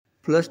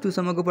+2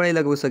 सम्मको पढाइ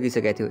लगभग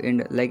सकिसकेको थियो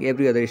and like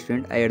every other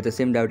student I head the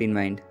same doubt in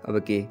mind. अब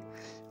के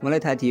मलाई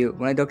थाहा थियो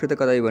मलाई डक्टर त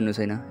कतै बन्नु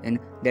छैन and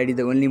that is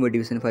the only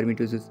motivation for me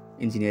to choose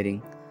engineering.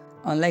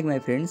 Unlike my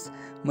friends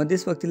म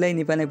देशभक्तिलाई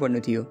नेपालमै पढ्नु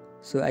थियो,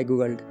 so I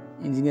गुगल्ड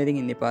engineering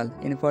in Nepal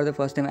and for the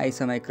first time I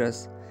स my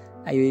cross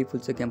IOE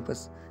Pulchowk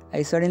Campus।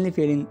 I suddenly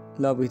fail in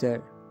love with her,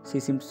 C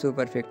seemed so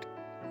perfect.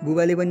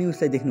 बुबाले पनि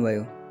उसलाई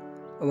देख्नुभयो,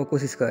 अब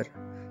कोसिस गर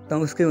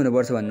त उसकै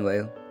हुनुपर्छ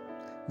भन्नुभयो।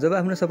 जब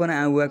आफ्नो सपना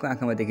आमा बुबाको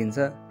आँखामा देखिन्छ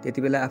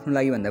त्यति बेला आफ्नो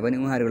लागि भन्दा पनि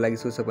उहाँहरूको लागि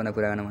सो सपना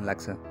पुरा गर्न मन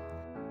लाग्छ।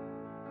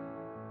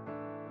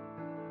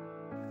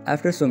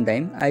 After some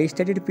time I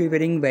started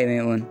preparing by my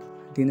own.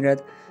 दिनरात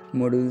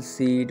module,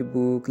 seat,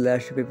 book,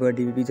 last paper,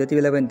 DPP जति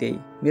बेला पनि त्यही।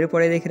 मेरो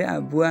पढाइ देखेर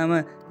बुवा आमा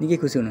निकै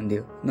खुसी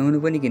हुनुहुन्थ्यो, नहुनु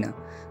पनि किन।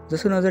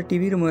 जसको नजर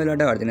टिभी र मोबाइल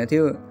अड्डा हट्दैन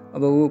थियो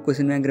अब ऊ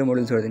क्वेसन ब्याङ्क र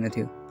मोडुल छोड्दैन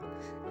थियो।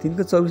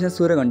 दिनको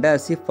 24-16 घन्टा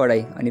सिर्फ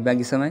पढाइ अनि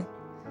बाँकी समय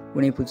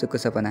कुनै पुल्चोकको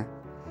सपना।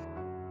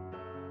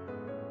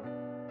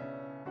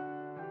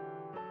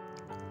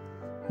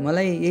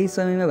 मलाई यही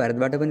समयमा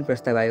भारतबाट पनि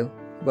प्रस्ताव आयो,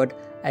 but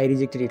I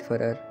rejected it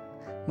for हर।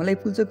 मलाई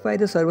पुल्चोक पाए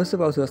त सर्वस्व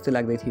पाउँछु जस्तो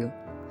लाग्दै थियो।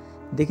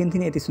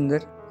 देखिन्थिन यति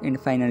सुन्दर एन्ड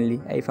फाइनल्ली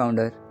आई फाउन्ड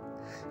हर।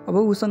 अब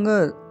उसँग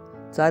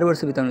 4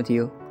 वर्ष बिताउनु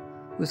थियो,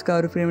 उसका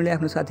अरू प्रेमले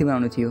आफ्नो साथी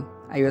बनाउनु थियो।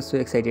 I was so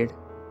excited.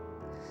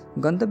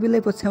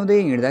 गन्तव्यलाई पछ्याउँदै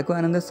हिँड्दाको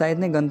आनन्द सायद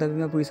नै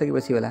गन्तव्यमा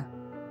पुगिसकेपछि होला।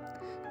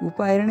 ऊ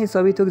पाएर नै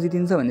सबै थोक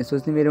जितिन्छ भन्ने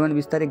सोच्ने मेरो मन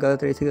बिस्तारै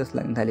गलत रहेछ जस्तो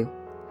लाग्न थाल्यो।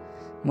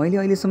 मैले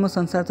अहिलेसम्म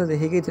संसार त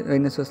देखेकै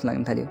रहेन जस्तो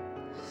लाग्न थाल्यो।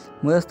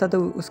 म जस्ता त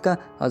उसका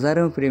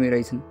हजारौँ प्रेमी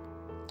रहेछन्।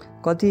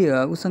 कति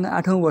उसँग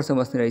 8औँ वर्ष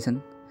बस्ने रहेछन्,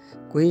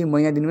 कोही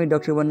महिना दिनमै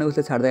डक्टर बन्न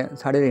उसले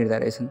छाडेर हिँड्दा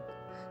रहेछन्,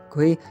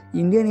 कोही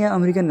इन्डियन या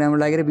अमेरिकन राम्रो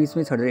लागेर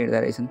बिचमै छोडेर हिँड्दा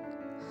रहेछन्,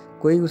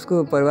 कोही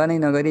उसको परवाह नै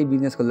नगरी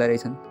बिजनेस खोल्दा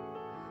रहेछन्।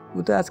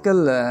 ऊ त आजकल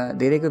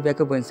धेरैको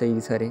ब्याकअप बनिसकेको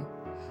छ अरे।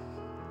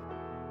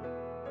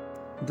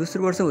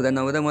 दोस्रो वर्ष हुँदा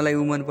नहुँदा मलाई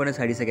ऊ मन पर्न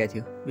छाडिसकेको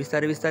थियो।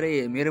 बिस्तारै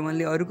बिस्तारै मेरो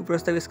मनले अरूको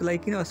प्रस्ताव यसको लागि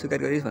किन अस्वीकार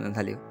गरिस् भन्न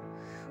थाल्यो।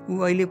 ऊ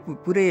अहिले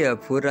पुरै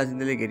फोहोर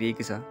राजनीतिले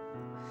घेरिएकी छ।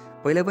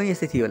 पहिला पनि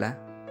यस्तै थियो होला,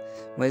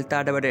 मैले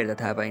टाढाबाट हेर्दा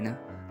थाहा पाइनँ।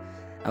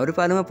 हाम्रो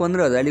पालोमा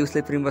 15,000ले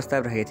उसले प्रेम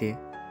प्रस्ताव राखेको थिए,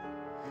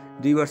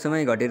 2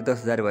 वर्षमै घटेर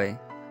 10,000 भए।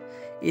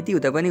 यति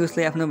हुँदा पनि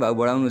उसले आफ्नो भाउ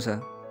बढाउनु छ।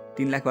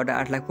 3 लाखबाट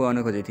 8 लाख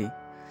पुगाउन खोजेको थिए।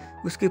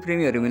 उसकै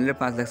प्रेमीहरू मिलेर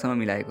 5 लाखसम्म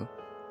मिलाएको।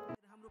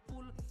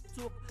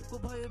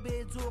 भयो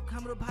बेजोक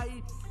हाम्रो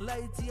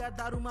भाइलाई चिया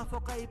दारूमा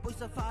फकाई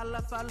पैसा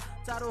फाल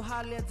चारो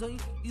हाले झै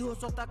यो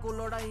सत्ताको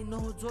लडाई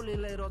नहो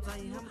जोलेलाई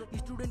रचाई। हाम्रो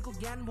स्टुडेन्टको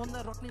ज्ञान भन्दा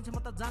रट्ने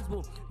क्षमता जाँच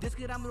भयो।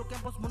 देशकै राम्रो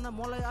क्याम्पस भन्दा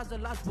मलाई आज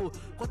लाज भयो।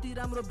 कति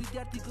राम्रो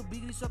विद्यार्थीको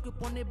बिग्रिसक्यो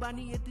पढ्ने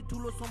बानी। यति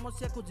ठुलो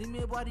समस्याको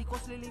जिम्मेवारी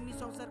कसले लिने,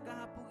 संसार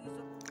कहाँ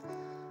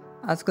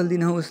पुगिसक्यो। आजकल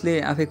दिनहुँ उसले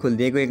आफै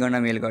खोलिदिएको 1 घण्टा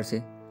मेल गर्छे,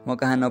 म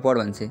कहाँ नपढ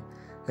भन्छे,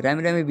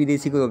 राम्री राम्री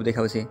विदेशीको लोभ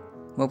देखाउँछे।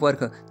 म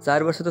पर्ख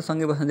 4 वर्ष त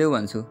सँगै बस्न देऊ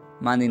भन्छु,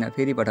 मान्दिनँ,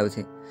 फेरि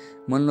पठाउँछे।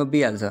 मन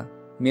लोभिहाल्छ,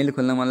 मेल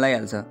खोल्न मन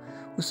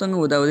लागिहाल्छ। उसँग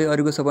हुँदाहुँदै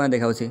अरूको सपना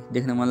देखाउँछे,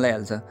 देख्न मन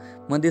लागिहाल्छ।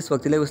 म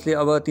देशभक्तिलाई उसले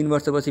अब 3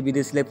 वर्षपछि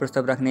विदेशीलाई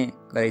प्रस्ताव राख्ने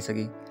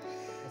गराइसके।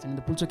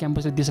 पुल्चोक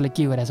क्याम्पसले देशलाई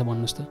के गरेछ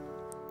भन्नुहोस् त।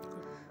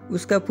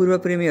 उसका पूर्व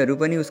प्रेमीहरू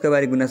पनि उसका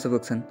बारे गुनासो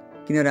पोख्छन्,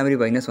 किन राम्री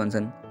भइनस्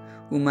भन्छन्।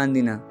 ऊ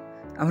मान्दिनँ,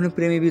 आफ्नो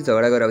प्रेमी बीच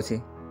झगडा गराउँछे,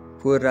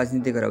 फोहोर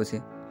राजनीति गराउँछे।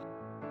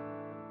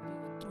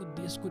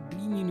 देशको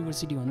ड्रिम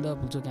युनिभर्सिटी हो नि त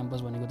पुल्चोक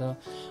क्याम्पस भनेको त।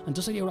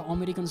 जसरी एउटा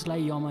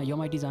अमेरिकन्सलाई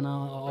MIT जान,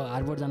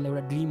 हार्वर्ड जान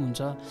एउटा ड्रिम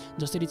हुन्छ,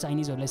 जसरी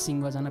चाइनिजहरूलाई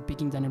सिङ्गा जान,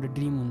 पेकिङ जान एउटा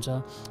ड्रिम हुन्छ,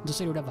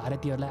 जसरी एउटा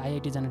भारतीयहरूलाई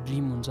IIT जान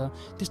ड्रिम हुन्छ,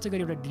 त्यस्तै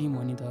गरी एउटा ड्रिम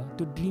हो नि त।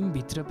 त्यो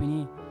ड्रिमभित्र पनि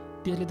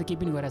त्यसले त केही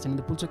पनि गरेको छैन नि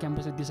त। पुल्चोक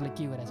क्याम्पसले देशलाई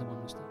के गरेछ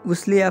भन्नुहोस् त।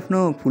 उसले आफ्नो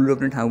फुल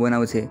रोप्ने ठाउँ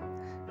बनाउँछे,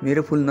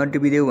 मेरो फुल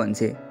नटिपिदेऊ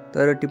भन्छे,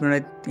 तर टिप्नलाई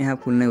त्यहाँ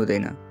फुल नै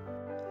हुँदैन।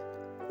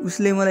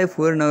 उसले मलाई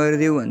फोहोर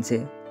नगरिदेऊ भन्छे,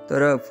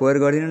 तर फोहोर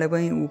गरिदिनलाई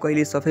पनि ऊ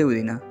कहिले सफै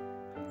हुँदैन।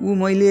 ऊ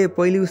मैले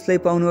पहिले उसलाई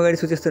पाउनु अगाडि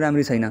सोचे जस्तो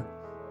राम्री छैन,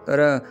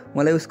 तर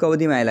मलाई उसको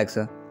अवधि माया लाग्छ।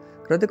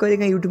 र त कहिले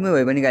काहीँ युट्युबमै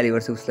भए पनि गाली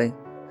गर्छु उसलाई।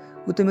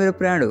 ऊ त मेरो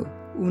प्राण हो,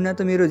 ऊ न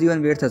त मेरो जीवन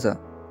व्यर्थ छ।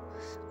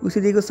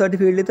 उसले दिएको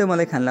सर्टिफिकेटले त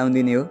मलाई खान लाउनु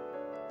दिने हो,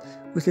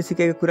 उसले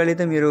सिकाएको कुराले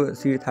त मेरो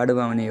शिर ठाडो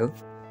बनाउने हो।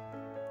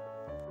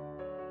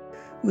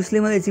 उसले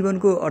मलाई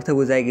जीवनको अर्थ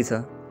बुझाएकी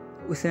छ।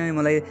 उसले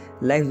मलाई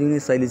लाइफ जिउने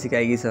शैली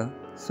सिकाएकी छ,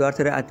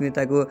 स्वार्थ र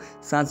आत्मीयताको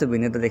साँचो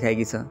भिन्नता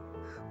देखाएकी छ।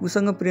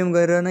 उसँग प्रेम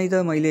गरेर नै त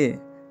मैले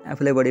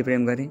आफूलाई बढी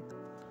प्रेम गरेँ।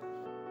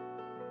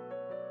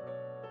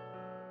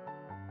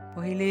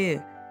 पहिले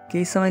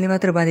केही समयले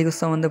मात्र बाँधेको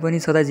सम्बन्ध पनि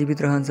सदा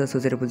जीवित रहन्छ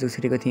सोचेर पुल्चोक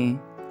छिरेको थिएँ।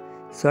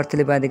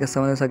 स्वार्थले बाँधेका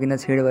सम्बन्ध सकिन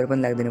छेडभर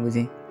पनि लाग्दैन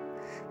बुझेँ।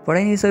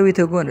 पढाइ नै सबै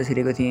थोक भनेर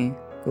छिरेको थिएँ,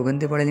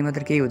 कोगन्ते पढाइले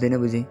मात्र केही हुँदैन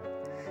बुझेँ।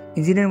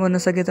 इन्जिनियर बन्न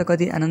सके त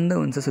कति आनन्द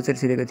हुन्छ सोचेर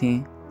छिरेको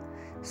थिएँ।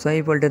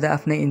 सही पल्ट त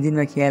आफ्नै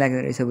इन्जिनमा खिया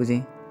लाग्ने रहेछ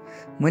बुझेँ।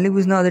 मैले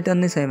बुझ्न अझै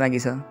टन्नै समय बाँकी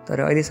छ,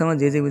 तर अहिलेसम्म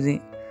जे बुझेँ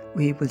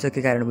उही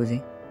पुल्चोककै कारण बुझेँ।